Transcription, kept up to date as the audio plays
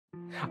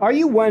Are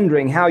you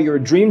wondering how your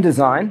dream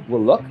design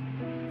will look?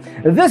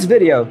 This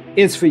video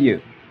is for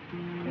you.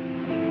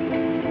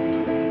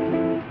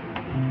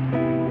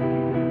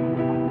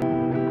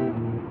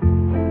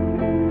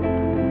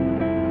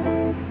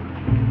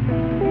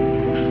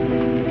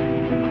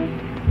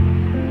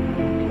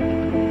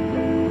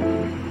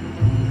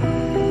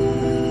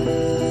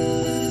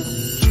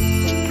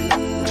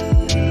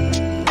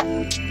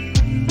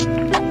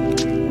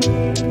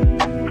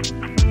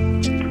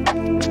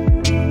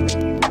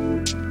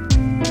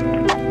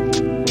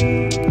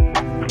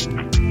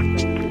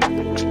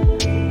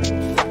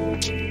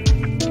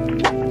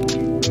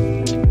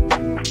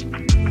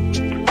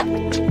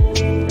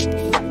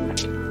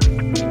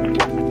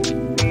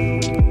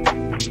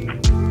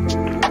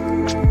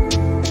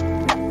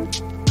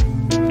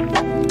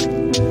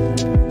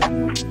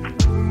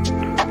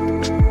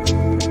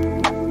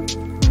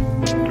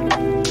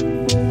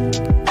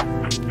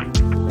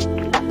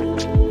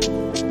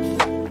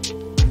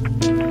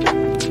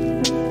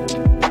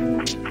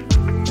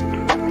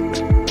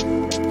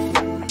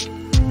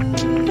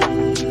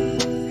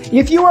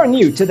 If you are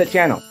new to the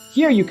channel,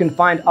 here you can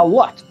find a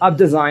lot of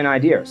design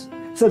ideas.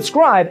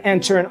 Subscribe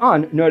and turn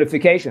on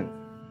notifications.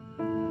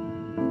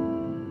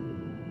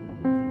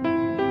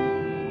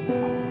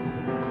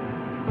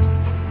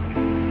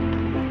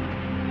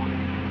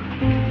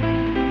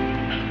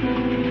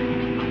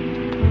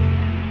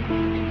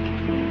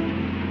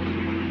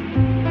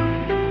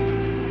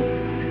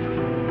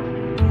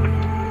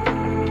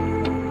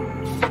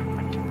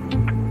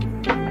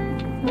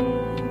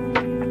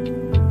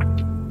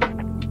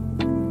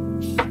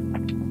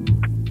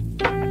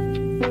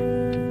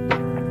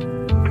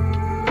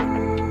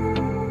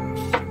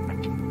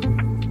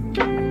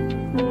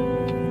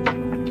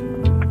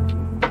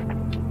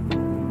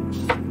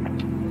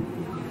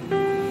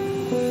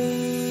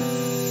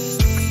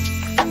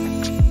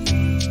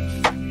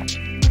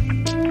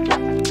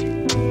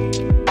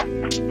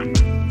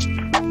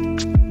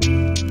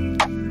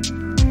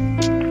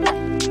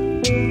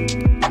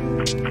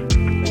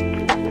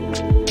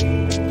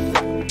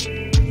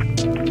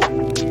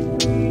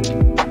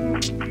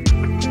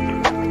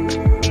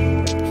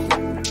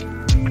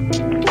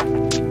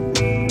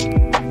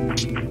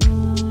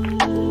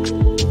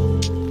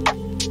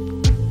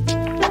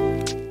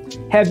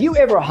 Have you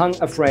ever hung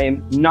a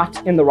frame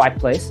not in the right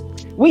place?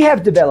 We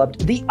have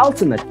developed the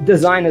ultimate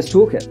designer's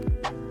toolkit.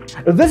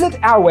 Visit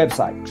our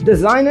website,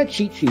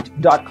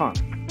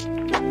 designercheatsheet.com.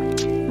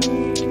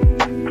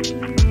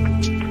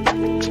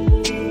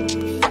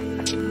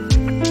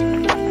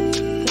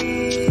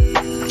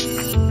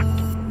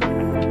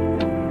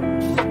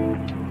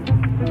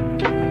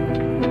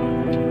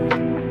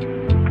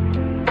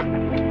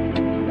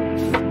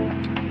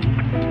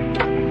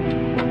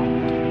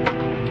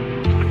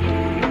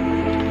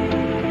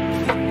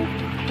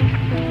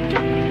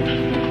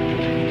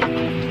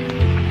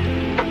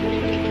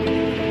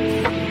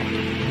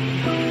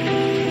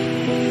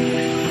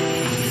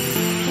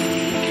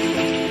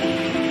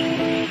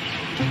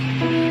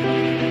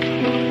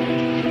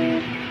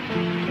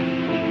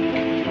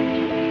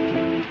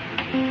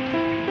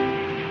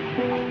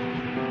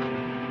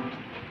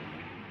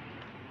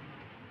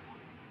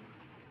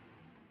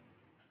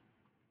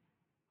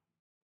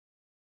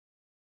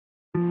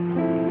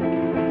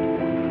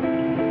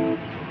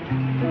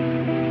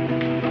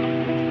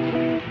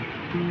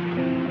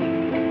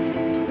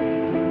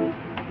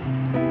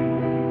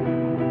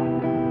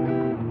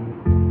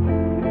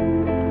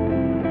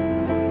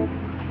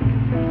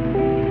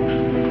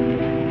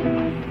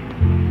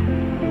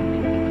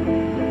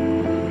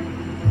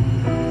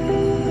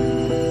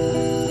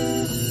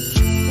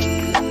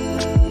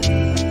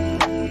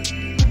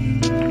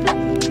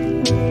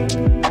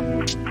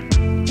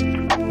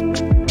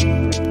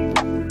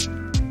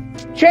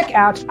 Check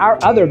out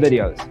our other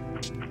videos.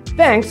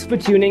 Thanks for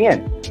tuning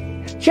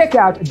in. Check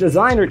out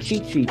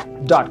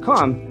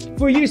designercheatsheet.com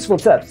for useful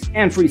tips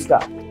and free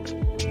stuff.